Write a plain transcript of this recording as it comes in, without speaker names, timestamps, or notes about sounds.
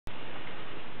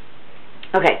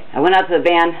Okay, I went out to the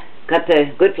van, got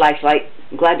the good flashlight.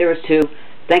 I'm glad there was two.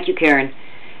 Thank you, Karen.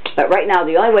 But right now,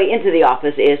 the only way into the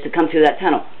office is to come through that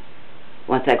tunnel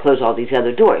once I close all these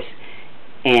other doors.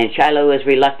 And Shiloh is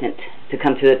reluctant to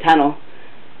come through the tunnel.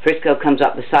 Frisco comes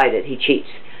up beside it. He cheats.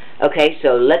 Okay,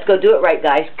 so let's go do it right,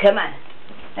 guys. Come on.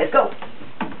 Let's go.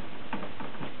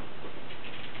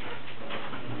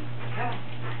 Come on.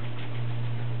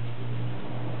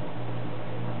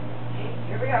 Okay,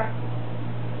 here we are.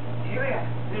 Here we are.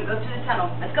 We're going to go through the tunnel.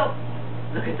 Let's go.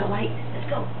 Look at the light. Let's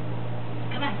go.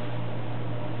 Come on.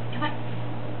 Come on.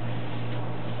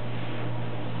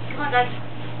 Come on, guys.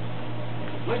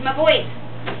 Where's my boys?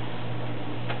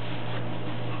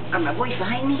 Are my boys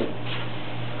behind me?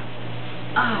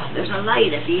 Ah, there's a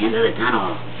light at the end of the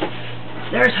tunnel.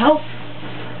 There's hope.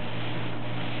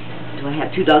 Do I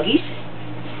have two doggies?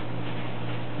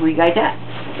 Where you guys at?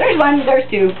 There's one, there's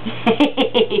two.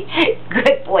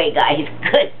 Good boy, guys.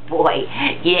 Good boy.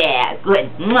 Yeah,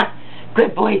 good. Mwah.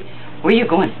 Good boy. Where you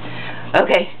going?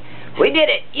 Okay, we did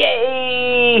it.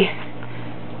 Yay!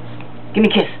 Give me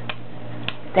a kiss.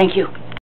 Thank you.